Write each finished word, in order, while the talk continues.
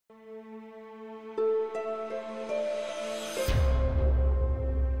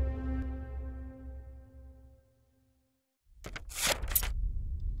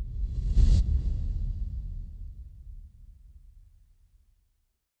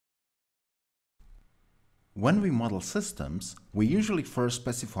When we model systems, we usually first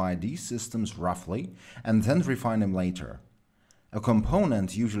specify these systems roughly and then refine them later. A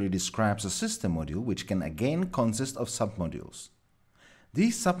component usually describes a system module which can again consist of submodules.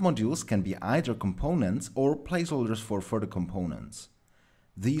 These submodules can be either components or placeholders for further components.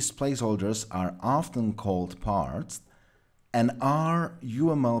 These placeholders are often called parts and are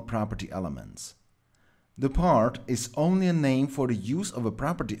UML property elements. The part is only a name for the use of a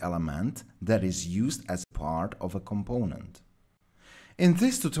property element that is used as part of a component. In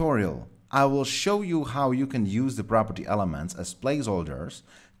this tutorial, I will show you how you can use the property elements as placeholders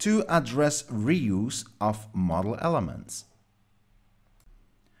to address reuse of model elements.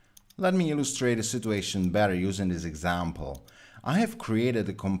 Let me illustrate a situation better using this example. I have created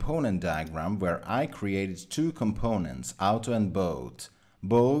a component diagram where I created two components, auto and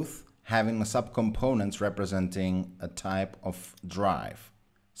both having subcomponents representing a type of drive.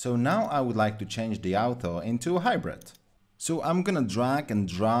 So now I would like to change the auto into a hybrid. So I'm gonna drag and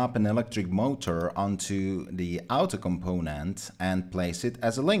drop an electric motor onto the auto component and place it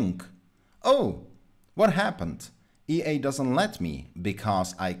as a link. Oh, what happened? EA doesn't let me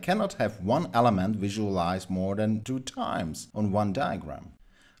because I cannot have one element visualized more than 2 times on one diagram.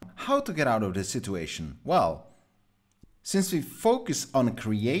 How to get out of this situation? Well, since we focus on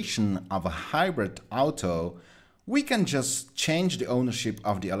creation of a hybrid auto, we can just change the ownership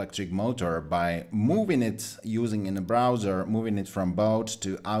of the electric motor by moving it using in the browser, moving it from both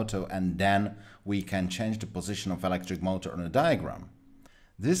to auto, and then we can change the position of electric motor on the diagram.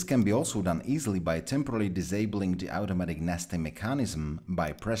 This can be also done easily by temporarily disabling the automatic nesting mechanism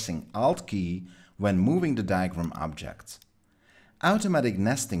by pressing Alt key when moving the diagram object. Automatic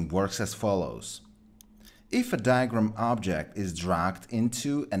nesting works as follows. If a diagram object is dragged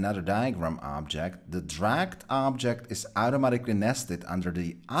into another diagram object, the dragged object is automatically nested under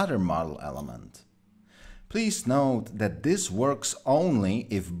the other model element. Please note that this works only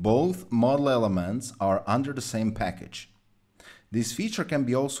if both model elements are under the same package. This feature can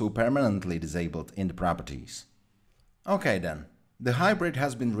be also permanently disabled in the properties. Okay then, the hybrid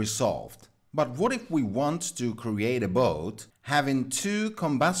has been resolved. But what if we want to create a boat having 2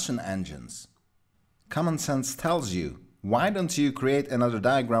 combustion engines? Common sense tells you, why don't you create another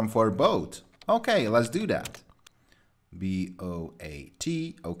diagram for a boat? Okay, let's do that.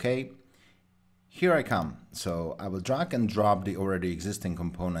 B-O-A-T, okay. Here I come. So I will drag and drop the already existing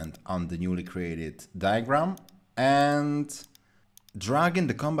component on the newly created diagram and drag in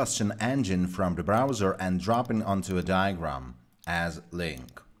the combustion engine from the browser and dropping onto a diagram as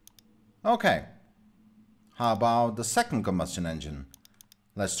link. Okay. How about the second combustion engine?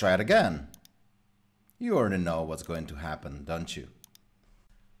 Let's try it again. You already know what's going to happen, don't you?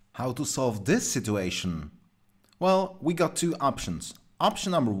 How to solve this situation? Well, we got 2 options.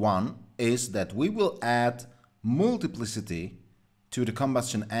 Option number 1 is that we will add multiplicity to the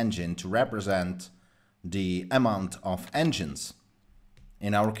combustion engine to represent the amount of engines.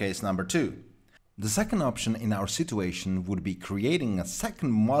 In our case, number 2. The second option in our situation would be creating a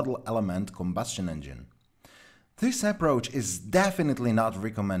second model element combustion engine. This approach is definitely not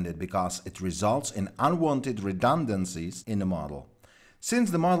recommended because it results in unwanted redundancies in the model.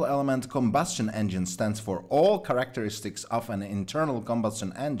 Since the model element combustion engine stands for all characteristics of an internal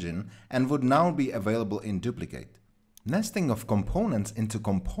combustion engine and would now be available in duplicate. Nesting of components into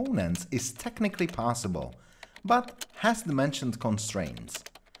components is technically possible, but has the mentioned constraints.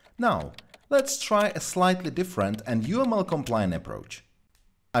 Now, let's try a slightly different and UML compliant approach.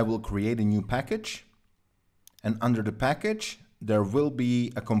 I will create a new package. And under the package, there will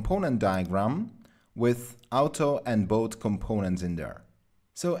be a component diagram with auto and both components in there.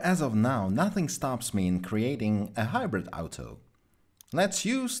 So as of now, nothing stops me in creating a hybrid auto. Let's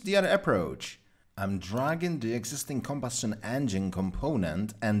use the other approach. I'm dragging the existing combustion engine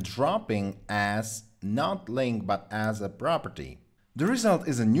component and dropping as not link but as a property. The result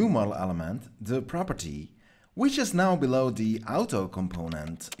is a new model element, the property, which is now below the auto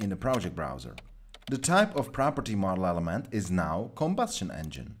component in the project browser. The type of property model element is now combustion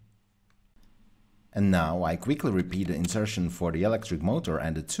engine. And now I quickly repeat the insertion for the electric motor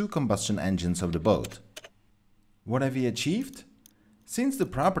and the 2 combustion engines of the boat. What have we achieved? Since the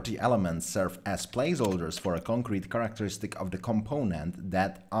property elements serve as placeholders for a concrete characteristic of the component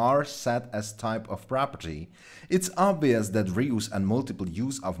that are set as type of property, it's obvious that reuse and multiple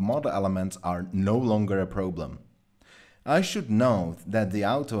use of model elements are no longer a problem. I should note that the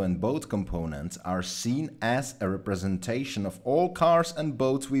auto and boat components are seen as a representation of all cars and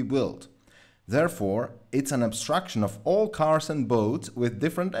boats we build. Therefore, it's an abstraction of all cars and boats with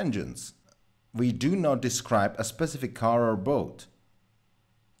different engines. We do not describe a specific car or boat.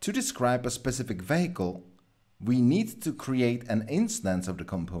 To describe a specific vehicle, we need to create an instance of the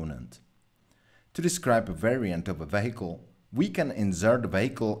component. To describe a variant of a vehicle, we can insert the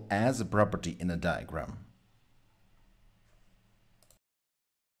vehicle as a property in a diagram.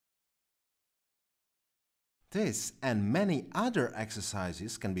 This and many other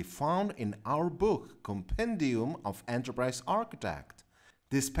exercises can be found in our book, Compendium of Enterprise Architect.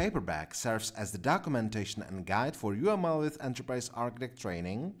 This paperback serves as the documentation and guide for UML with Enterprise Architect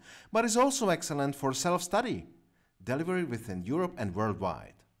training, but is also excellent for self-study, delivered within Europe and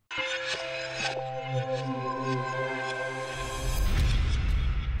worldwide.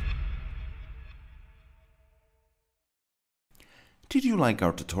 Did you like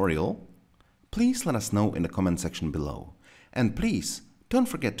our tutorial? Please let us know in the comment section below. And please don't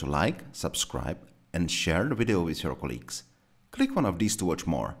forget to like, subscribe and share the video with your colleagues. Click one of these to watch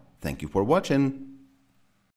more. Thank you for watching.